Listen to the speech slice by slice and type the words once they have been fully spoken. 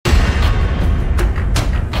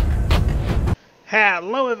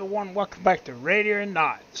Hello everyone, welcome back to Ready or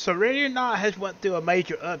Not. So Ready or Not has went through a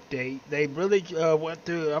major update. They really went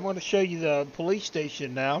through, I'm going to show you the police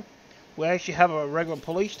station now. We actually have a regular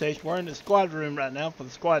police station. We're in the squad room right now for the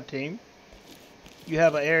squad team. You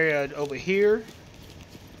have an area over here.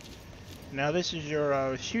 Now this is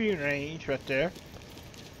your shooting range right there.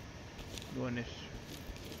 Go in this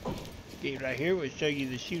gate right here, we'll show you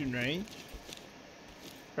the shooting range.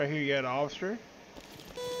 Right here you got an officer.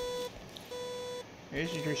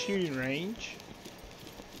 This is your shooting range.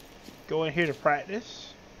 Go in here to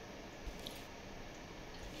practice.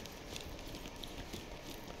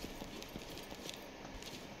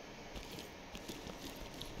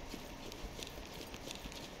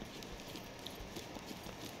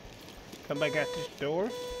 Come back out this door.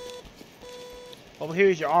 Over here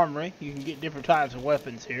is your armory. You can get different types of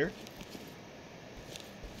weapons here.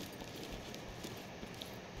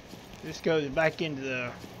 This goes back into the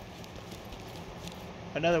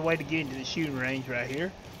another way to get into the shooting range right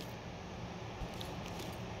here.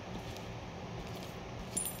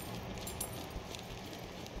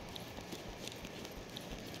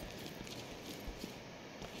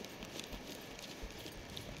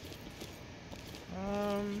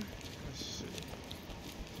 Let's see.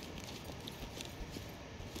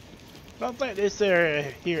 I don't think this area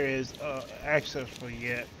here is accessible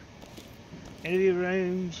yet. Any of the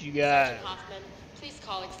rooms you got? Sergeant Hoffman, please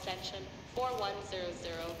call extension 4100.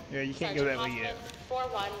 Yeah, you can't Sergeant go that Hoffman, way yet.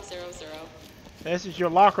 4100. This is your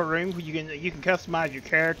locker room where you can customize your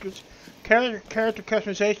characters. Character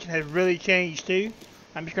customization has really changed too.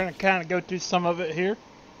 I'm just gonna kind of go through some of it here,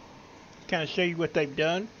 kind of show you what they've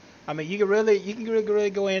done. I mean, you can really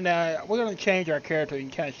go in. We're gonna change our character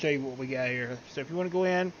and kind of show you what we got here. So if you want to go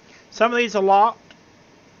in, some of these are locked.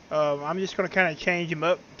 I'm just gonna kind of change them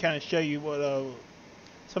up, kind of show you what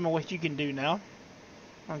some of what you can do now.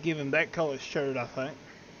 I'll give him that color shirt, I think.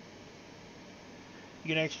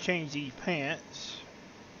 You can exchange these pants,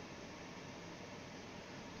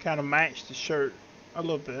 kind of match the shirt a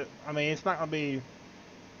little bit. I mean, it's not gonna be.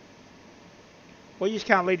 Well, you just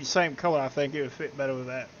kind of leave the same color. I think it would fit better with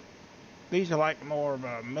that. These are like more of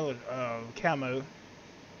a camo.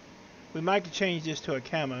 We might have to change this to a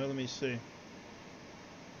camo. Let me see.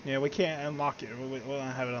 Yeah, we can't unlock it. We don't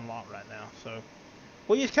have it unlocked right now, so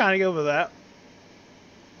we'll just kind of go with that.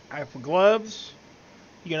 Alright, for gloves,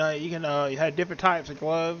 you have different types of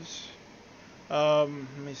gloves. Let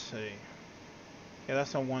me see. Yeah,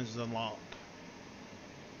 that's the ones that's unlocked.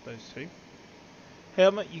 Those two.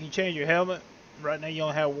 Helmet, you can change your helmet. Right now you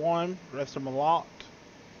only have one. The rest of them are locked.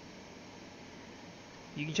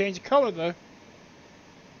 You can change the color though,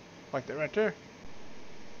 like that right there.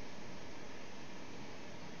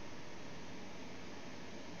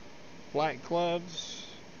 Black gloves.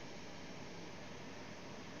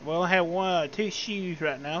 We only have two shoes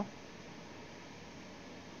right now.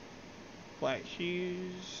 Black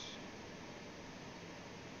shoes.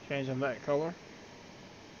 Change them that color.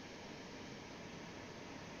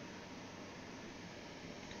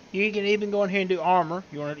 You can even go in here and do armor.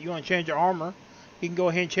 You want to change your armor. You can go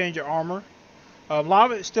ahead and change your armor. A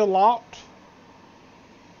lot of it's still locked.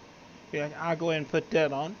 Yeah, I'll go ahead and put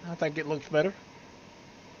that on. I think it looks better.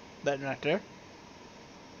 That right there.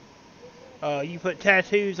 You put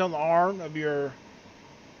tattoos on the arm of your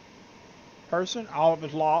person. All of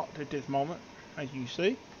it's locked at this moment, as you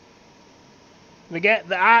see. The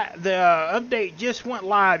update just went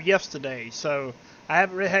live yesterday, so I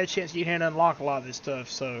haven't really had a chance to get here and unlock a lot of this stuff.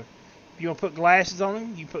 So if you want to put glasses on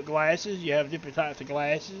them, you put glasses. You have different types of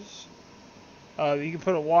glasses. You can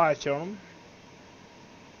put a watch on them.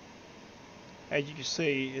 As you can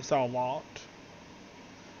see, it's all locked.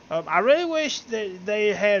 I really wish that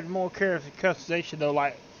they had more character customization though.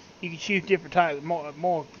 Like you can choose different types,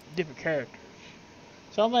 more different characters.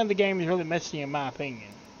 So I don't think the game is really messy in my opinion.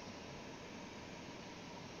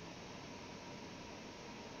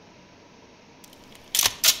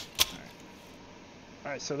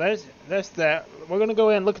 Alright, so that's that. We're gonna go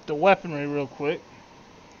ahead and look at the weaponry real quick.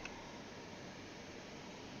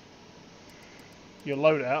 Your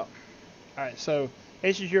loadout. Alright, so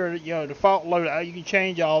this is your default loadout. You can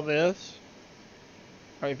change all this.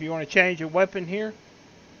 Alright, if you want to change your weapon here,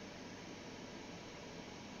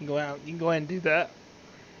 you can go ahead and do that.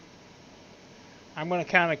 I'm gonna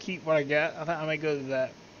kinda keep what I got. I think I may go to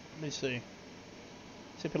that. Let me see.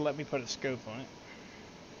 See if it'll let me put a scope on it.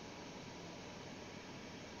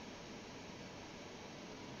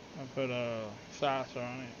 I'll put a sights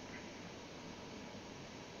on it.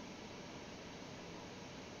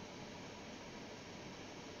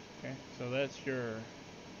 Okay, so that's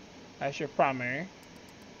your primary.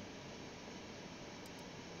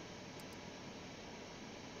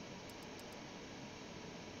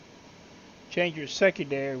 Change your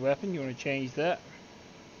secondary weapon. You want to change that.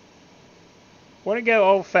 Want to go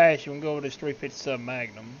old fashioned? We'll go with this 357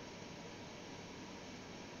 Magnum.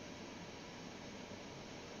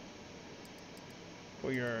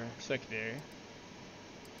 For your secondary.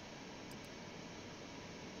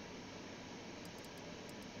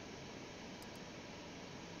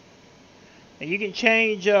 And you can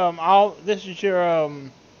change all. This is your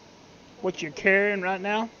what you're carrying right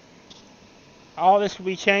now. All this will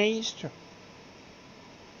be changed.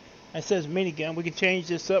 It says minigun. We can change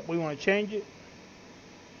this up. We want to change it.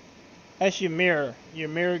 That's your mirror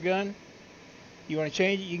gun. You want to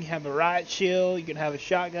change it? You can have a riot shield. You can have a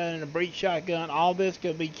shotgun and a breech shotgun. All this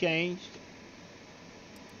can be changed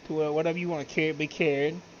to whatever you want to carry be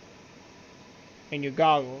carried. And your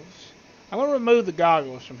goggles. I'm going to remove the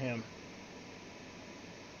goggles from him.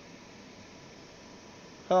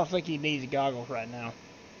 I don't think he needs goggles right now.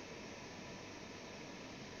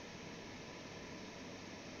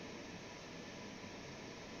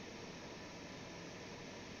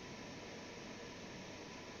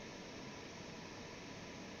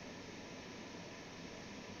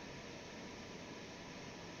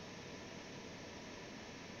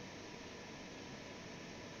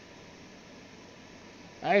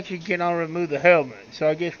 I actually cannot remove the helmet, so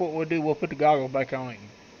I guess what we'll do, we'll put the goggles back on him.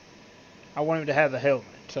 I want him to have the helmet,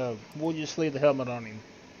 so we'll just leave the helmet on him.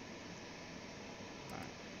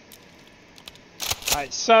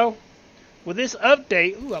 Alright, so with this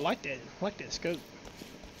update, ooh, I like that scope.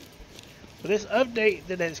 With this update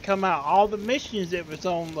that has come out, all the missions that was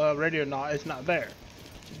on Radio Not, it's not there.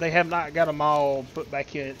 They have not got them all put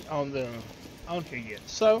back in on here yet.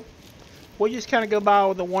 So we'll just kind of go by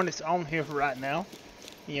with the one that's on here for right now.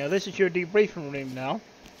 You know, this is your debriefing room now.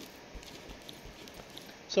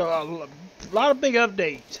 So a lot of big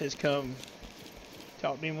updates has come.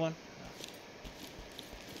 Talk to me one.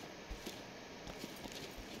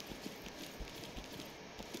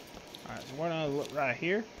 Alright, so we're gonna look right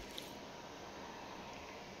here.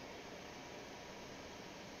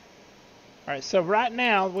 Alright, so right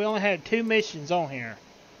now we only have 2 missions on here.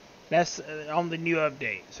 That's on the new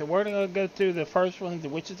update. So we're gonna go through the first one,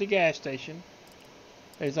 which is the gas station.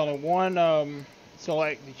 There's only one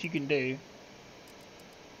select that you can do.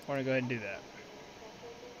 We're gonna go ahead and do that.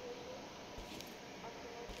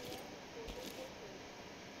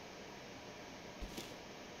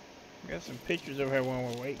 Got some pictures over here while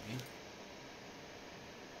we're waiting.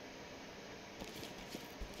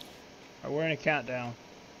 Alright, we're in a countdown.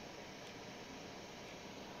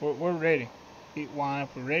 We're ready. Eat wine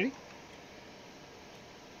if we're ready.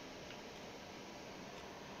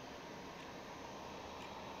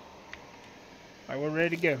 Alright, we're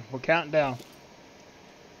ready to go. We're counting down.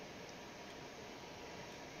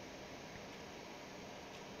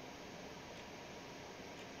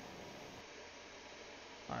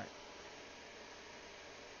 Alright.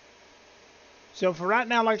 So for right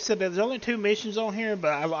now, like I said, there's only 2 missions on here, but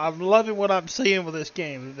I'm loving what I'm seeing with this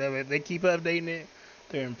game. They keep updating it.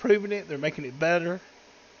 They're improving it. They're making it better.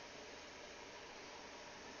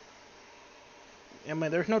 I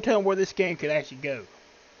mean, there's no telling where this game could actually go.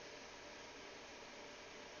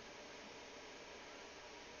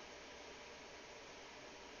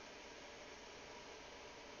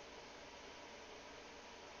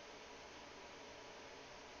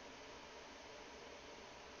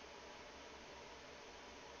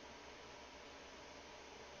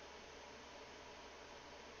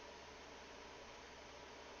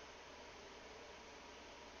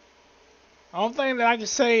 Only thing that I can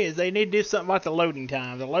say is they need to do something about the loading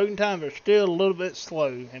time. The loading times are still a little bit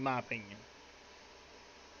slow, in my opinion.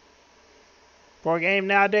 For a game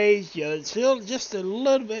nowadays, yeah, it's still just a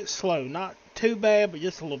little bit slow. Not too bad, but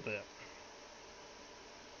just a little bit.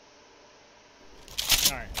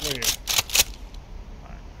 Alright, we're here.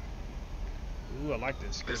 Alright. Ooh, I like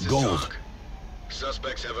this. This is Gold. Talk.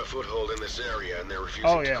 Suspects have a foothold in this area and they're refusing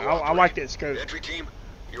Oh to yeah, cooperate. I like that scope. Entry team,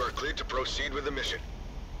 you are cleared to proceed with the mission.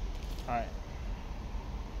 Alright.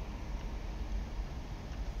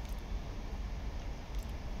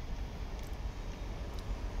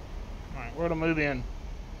 Alright, we're gonna move in.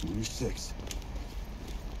 You're 6.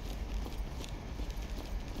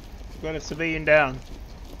 Got a civilian down.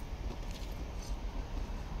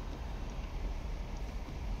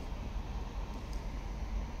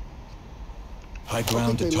 High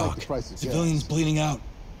ground to they like Talk. the price of gas. Civilians bleeding out.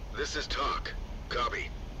 This is Talk. Copy.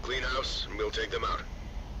 Clean house and we'll take them out.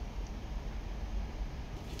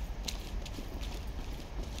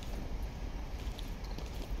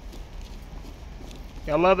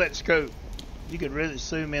 I love that scope. You could really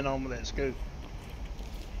zoom in on with that scope.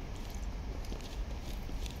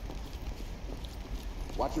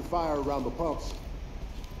 Watch your fire around the pumps.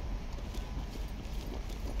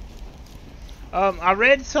 I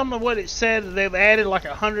read some of what it said. They've added like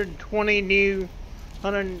 120 new,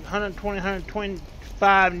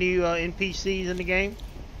 125 new NPCs in the game,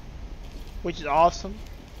 which is awesome.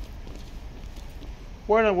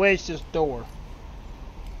 We're gonna wedge this door.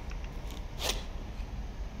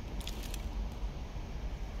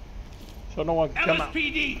 So no one can come out.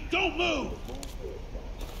 LSPD, don't move!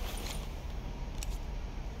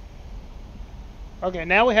 Okay,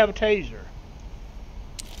 now we have a taser.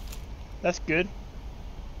 That's good.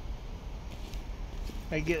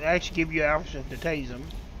 They actually give you an option to tase them.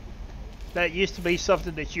 That used to be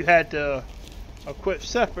something that you had to equip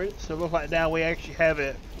separate, so it looks like now we actually have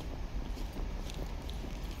it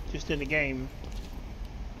just in the game.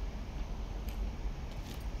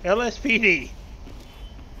 LSPD.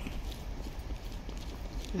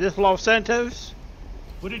 Is this Los Santos?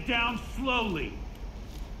 Put it down slowly.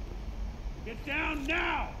 Get down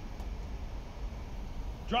now!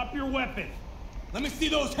 Drop your weapon. Let me see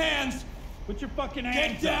those hands! Put your fucking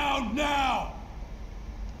hands Get down now!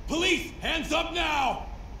 Police, hands up now!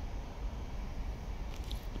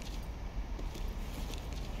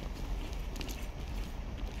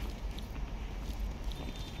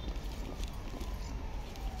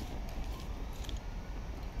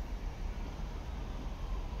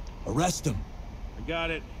 Arrest him. I got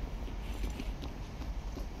it.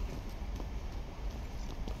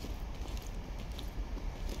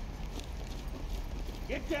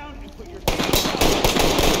 Get down and put your hands down.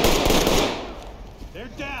 They're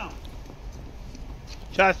down.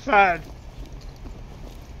 Shots fired.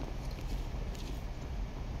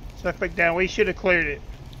 Suspect down. We should have cleared it.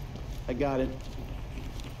 I got it.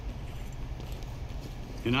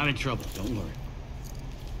 You're not in trouble, don't worry.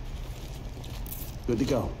 Good to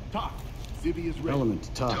go. Talk. Civvy is ready. Element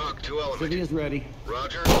to talk. Talk to Element. Civvy is ready.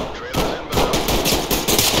 Roger. Trailers inbound.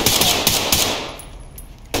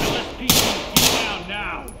 LSPD, get down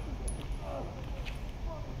now.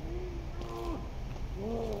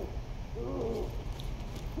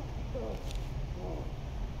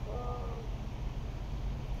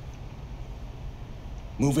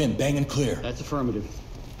 Move in, bang and clear. That's affirmative.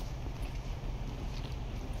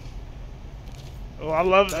 Oh, I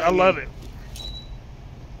love it. I love it.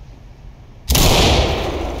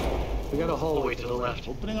 We got a hallway to the left.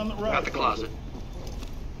 Opening on the right. Got the closet.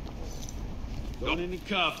 Going in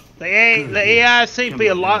cuffs. The AI seems to be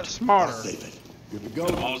a lot smarter. Save it. Good to go.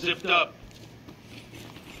 All zipped up.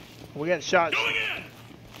 We got shots. Going in!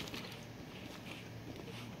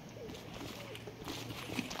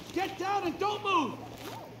 Get down and don't move!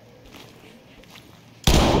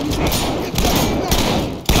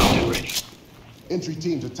 Ready. Entry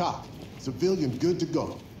team to talk. Civilian good to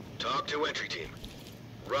go. Talk to entry team.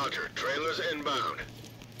 Roger. Trailers inbound.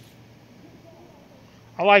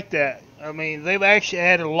 I like that. I mean, they've actually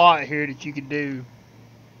added a lot here that you can do.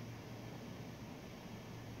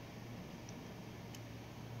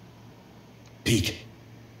 Peek.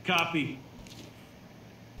 Copy.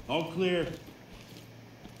 All clear.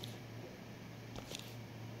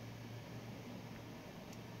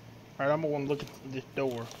 Alright, I'm gonna look at this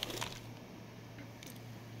door.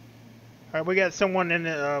 Alright, we got someone in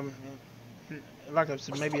the, like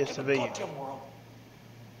maybe a civilian.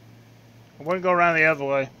 We're gonna go around the other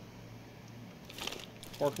way.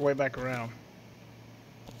 Work our way back around.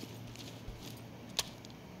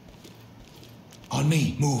 On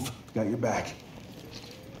me, move. Got your back.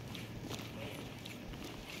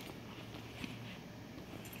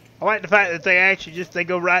 I like the fact that they actually they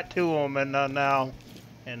go right to them and now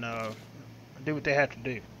and do what they have to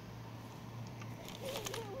do.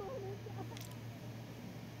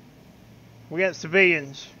 We got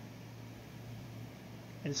civilians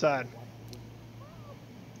inside.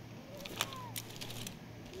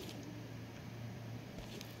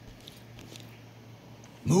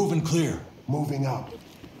 Move and clear. Moving out.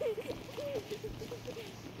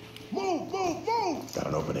 Move, move, move! Got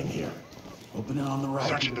an opening here. Open it on the right.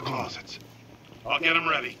 Searching the closets. I'll get them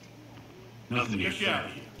ready. Nothing here. Get out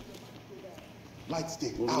of here. Light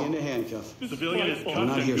stick Moving out. into handcuffs. Civilian is I'm cuffed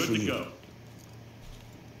not and here good for to you. go.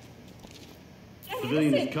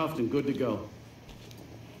 Civilian is cuffed and good to go.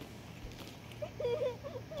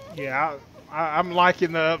 Yeah, I'm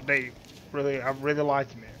liking the update. Really, I'm really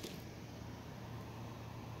liking it.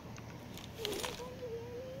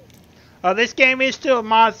 This game is still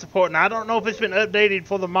mod support, and I don't know if it's been updated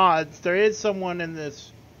for the mods. There is someone in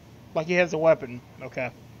this, like he has a weapon.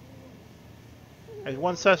 Okay. There's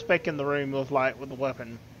one suspect in the room, looks like, with a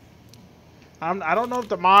weapon. I don't know if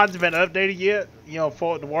the mods have been updated yet, you know,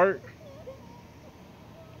 for it to work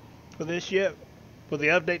for this yet. for the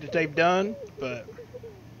update that they've done, but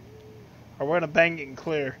we're gonna bang it and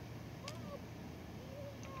clear.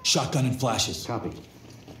 Shotgun and flashes. Copy.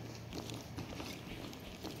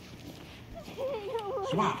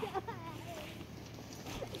 Swap.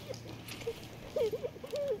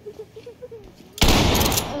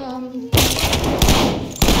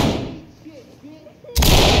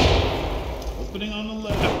 Opening on the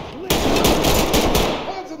left.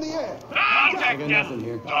 Hands in the air. I Contact got down. nothing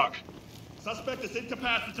here. Talk. Suspect is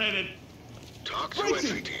incapacitated. Talk to Breaching.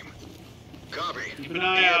 entry team. Copy. Keep an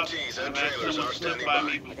eye out. EMTs I've and had trailers someone are slip standing by by.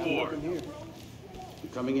 me before. I'm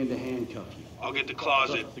coming in to handcuff you. I'll get the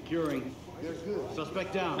closet. Securing. They're good.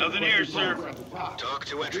 Suspect down. Nothing here, sir. Talk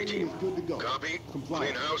to entry team. Civilians good to go. Copy. Comply.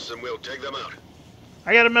 Clean house and we'll take them out.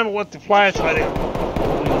 I gotta remember what the flashlight is.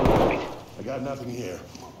 I got nothing here.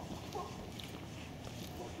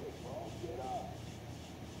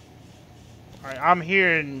 Alright, I'm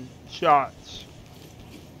hearing shots.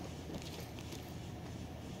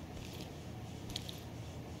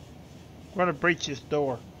 I'm gonna breach this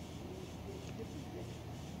door.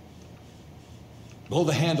 Blow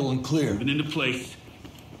the handle and clear. Moving into place.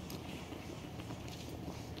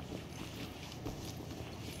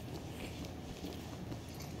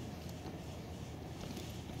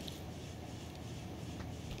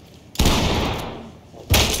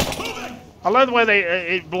 I love the way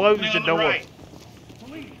it blows Opening the on door. right.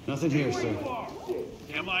 Nothing here, sir.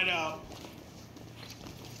 Cam light out.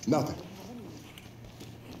 Nothing.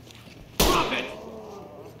 Drop it.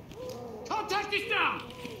 Contact is down.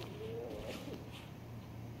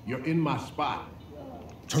 You're in my spot.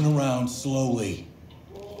 Turn around slowly.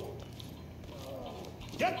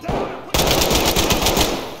 Get down!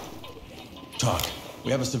 Talk.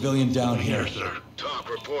 We have a civilian down here. sir. Talk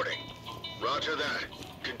reporting. Roger that.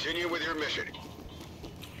 Continue with your mission.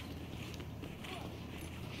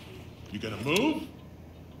 You gonna move?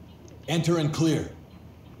 Enter and clear.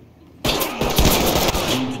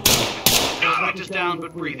 Suspect is down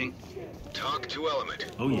but breathing. Talk to element.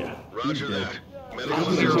 Oh yeah. Roger that. Medical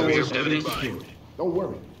Roger zero that. is standing by. Don't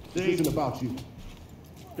worry. This isn't about you.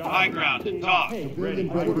 High ground. Talk. Civilian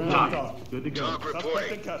good to go. Talk. Good to go. Talk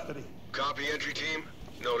reporting. custody. Copy entry team.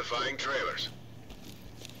 Notifying trailers.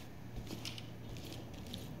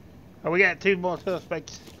 Oh, we got two more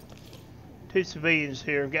suspects. Two civilians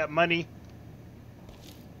here. Got money.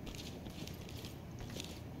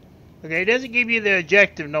 Okay, it doesn't give you the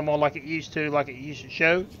objective no more like it used to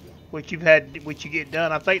show, which you get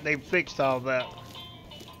done. I think they fixed all that.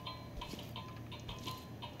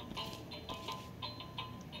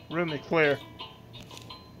 Room is clear.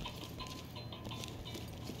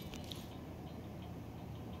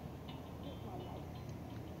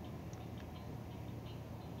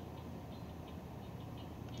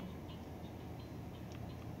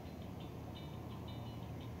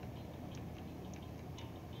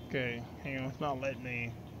 Okay, hang on, it's not letting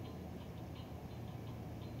me.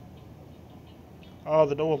 Oh,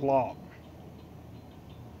 the door's locked.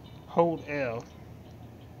 Hold F.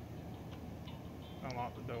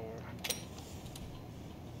 Unlock the door.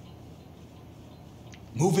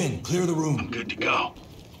 Move in. Clear the room. I'm good to go.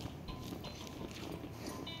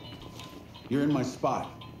 You're in my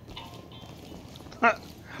spot. I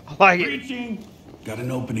like it. Breaching. Got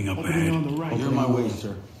an opening up ahead. You're in my way,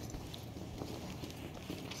 sir.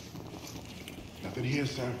 Nothing here,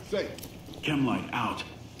 sir. Say, Chem light out.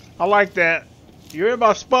 I like that. You're in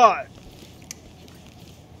my spot.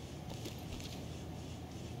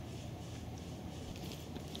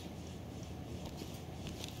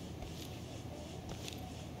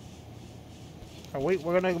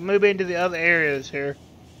 We're gonna move into the other areas here.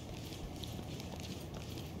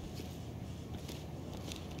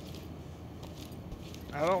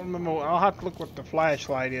 I don't remember. I'll have to look what the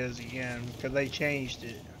flashlight is again because they changed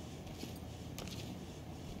it.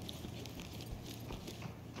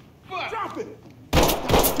 drop it!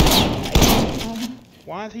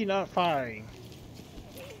 Why is he not firing?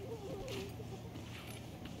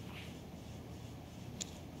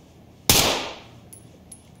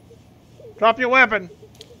 Drop your weapon.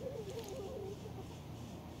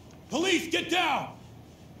 Police, get down!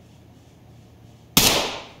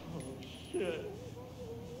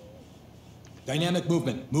 Dynamic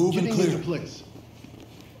movement. Move and Getting clear. into place.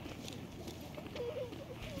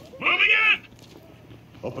 Moving in.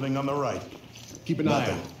 Opening on the right. Keep an eye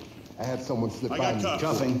out. I had someone slip by me.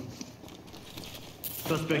 Cuffing.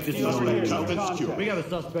 Suspect is Cuff still and secure. We got a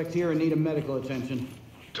suspect here and need a medical attention.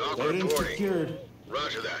 Talk Waiting reporting. secured.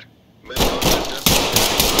 Roger that. Medical assistance.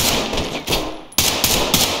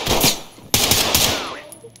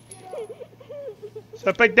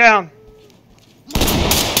 Suspect down.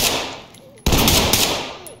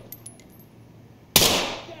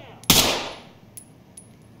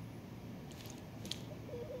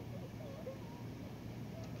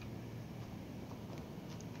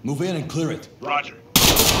 Move in and clear it. Roger.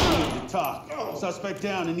 Talk. Suspect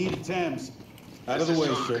down, Anita Thames. Out of This the is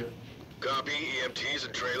way, Talk. sir. Copy. EMTs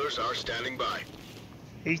and trailers are standing by.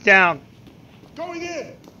 He's down. Going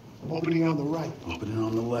in! Opening on the right. Opening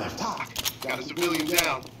on the left. Talk. Got a civilian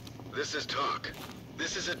down. This is Talk.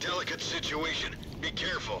 This is a delicate situation. Be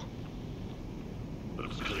careful.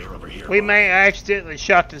 Looks clear over here. We boss. may accidentally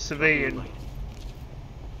shot the civilian.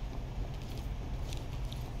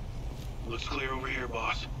 Looks clear over here,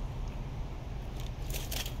 boss.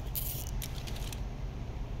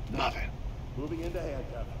 Nothing. Moving into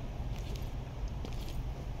handcuff.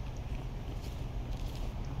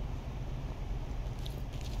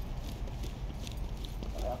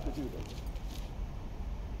 I have to do this.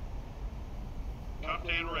 Top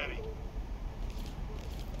 10 ready.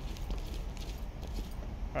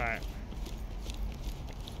 Alright.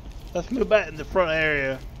 Let's move back in the front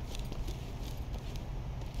area.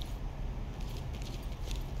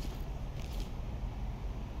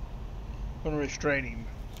 I'm gonna restrain him.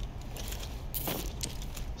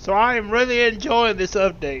 So I am really enjoying this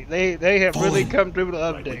update. They have really come through with the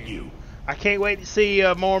Right update. with you. I can't wait to see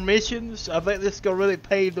more missions. I think this is gonna really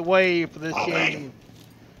pave the way for this game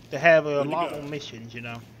to have a lot more missions, you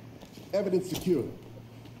know. Evidence secured.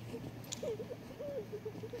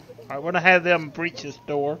 Alright, we're gonna have them breach this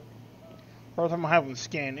door. First, I'm gonna have them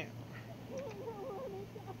scan it.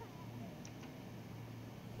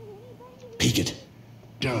 Peek it.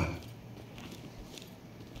 Done.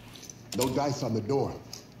 No dice on the door.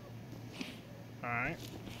 Alright.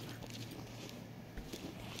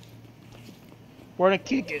 We're gonna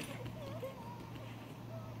kick it.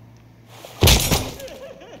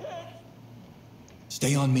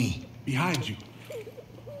 Stay on me. Behind you.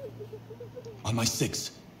 On my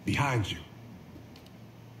 6. Behind you.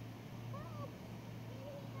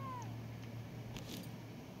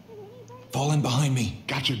 Fall in behind me.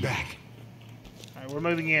 Got your back. Alright, we're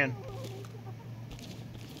moving in.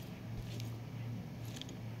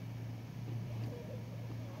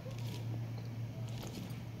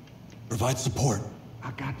 Provide support.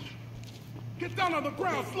 I got you. Get down on the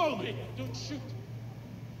ground slowly. Don't shoot.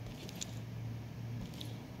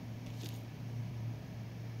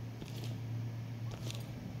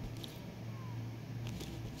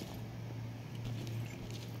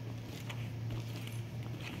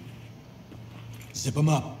 Zip him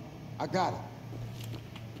up. I got it.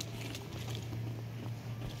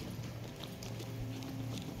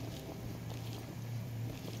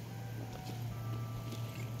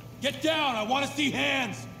 Get down! I want to see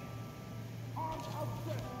hands!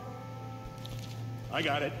 I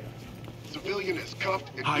got it. Civilian is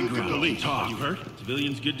cuffed and High good to ground. go. Police, talk. You hurt?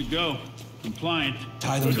 Civilian's good to go. Compliant.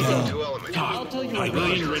 Tie them Two down. elements. Talk. tell you High what,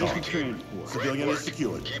 ground. Roger, Ready entry for team. transport. Great Civilian is work.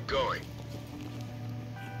 secured. Keep going.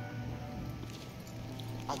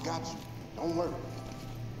 I got you. Don't worry.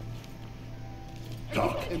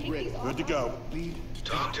 Talk. And ready. Good to go. Lead.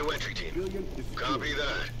 Talk to entry team. Civilian is secured. Copy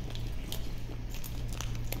that.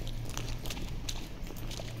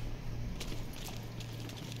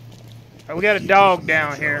 Alright, we got a dog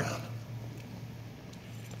down here.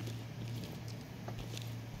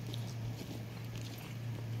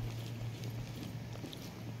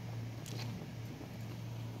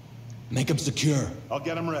 Make him secure. I'll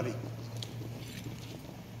get him ready.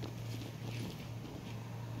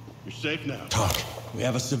 You're safe now. Talk. We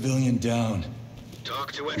have a civilian down.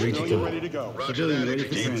 Talk to entry Civilian team. ready to go. Roger Civilian that, ready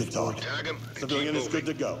entry for team. transport. Tag him and Civilian keep is good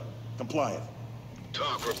moving. to go. Compliant.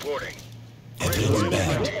 Talk reporting. Evidence Entry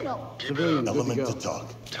bad. team. Keep it Civilian. up. Good to Element go. to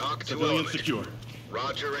talk. Talk to Civilian element. secure.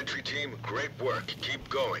 Roger, entry team. Great work. Keep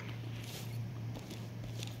going.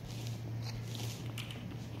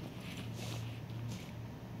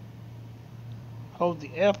 Hold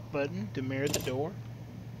the F button to mirror the door.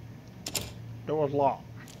 Door's locked.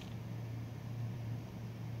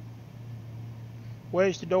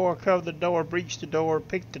 Wedge the door, cover the door, breach the door,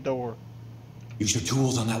 pick the door. Use your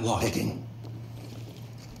tools on that lock. Picking.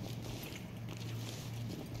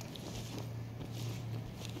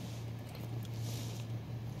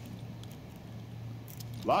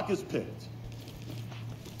 Lock is picked.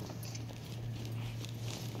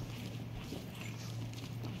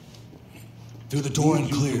 Through the door and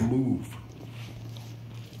clear. Move.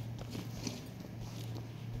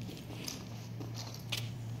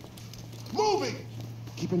 Moving!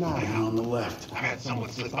 Keep an eye on the left. I've had someone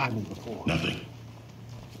slip by. me before. Nothing.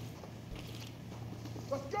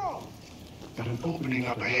 Let's go! Got an opening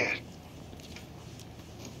up ahead.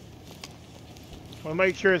 We'll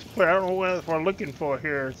make sure it's clear. I don't know what we're looking for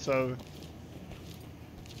here, so.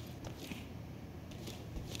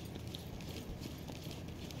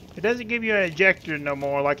 It doesn't give you an ejector no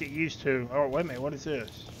more like it used to. Oh, wait a minute, what is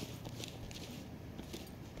this?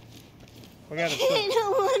 We got I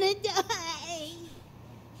don't want to die.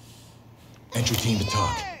 Entry team to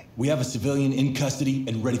talk. We have a civilian in custody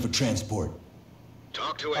and ready for transport.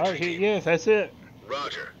 Talk to Alright, entry team. yes, that's it.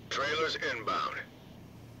 Roger. Trailers inbound.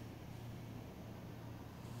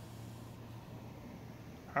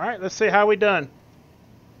 Alright, let's see how we done.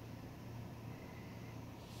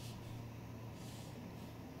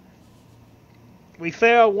 We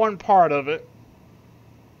failed one part of it.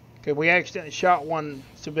 Okay, we accidentally shot one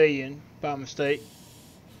civilian by mistake.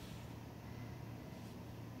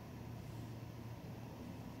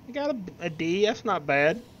 We got a D, that's not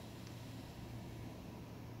bad.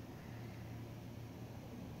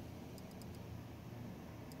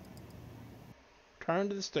 Turn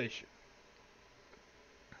to the station.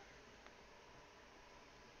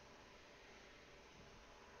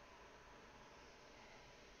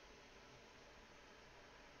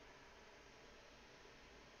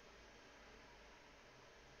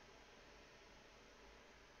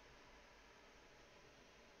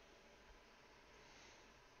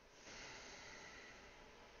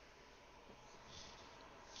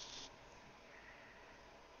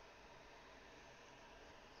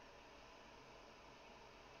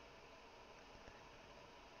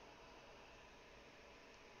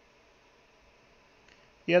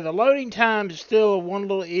 Yeah, the loading time is still one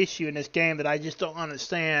little issue in this game that I just don't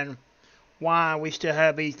understand why we still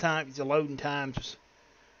have these loading times.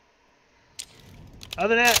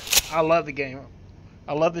 Other than that, I love the game.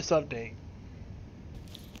 I love this update.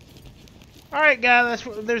 Alright guys,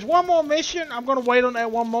 there's one more mission. I'm going to wait on that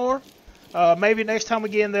one more. Maybe next time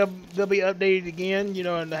again they'll be updated again, you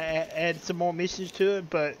know, and add some more missions to it.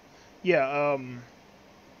 But yeah,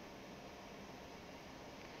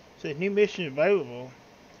 so new mission available.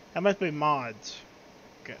 That must be mods.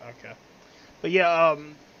 Okay. But yeah,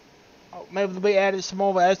 maybe they'll be added some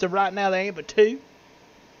more. But as of right now, they ain't but 2.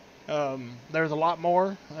 There's a lot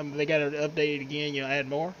more. They got to update it again, you know, add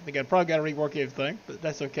more. Probably got to rework everything, but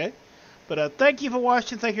that's okay. But thank you for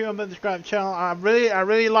watching. Thank you for subscribing to the channel. I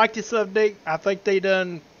really like this update. I think they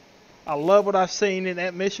done. I love what I've seen in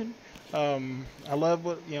that mission. I love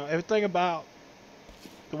what, you know, everything about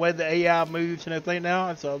the way the AI moves and everything now.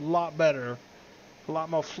 It's a lot better. A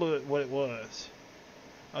lot more fluid what it was.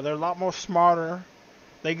 They're a lot more smarter.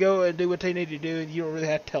 They go and do what they need to do, and you don't really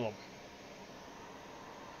have to tell them.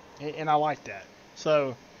 And I like that.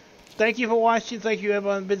 So, thank you for watching. Thank you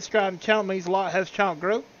everyone who's been subscribing to the channel. It means a lot. It helps the channel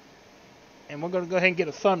grow. And we're going to go ahead and get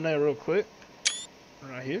a thumbnail real quick.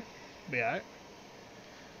 Right here. Be alright.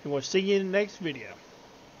 And we'll see you in the next video.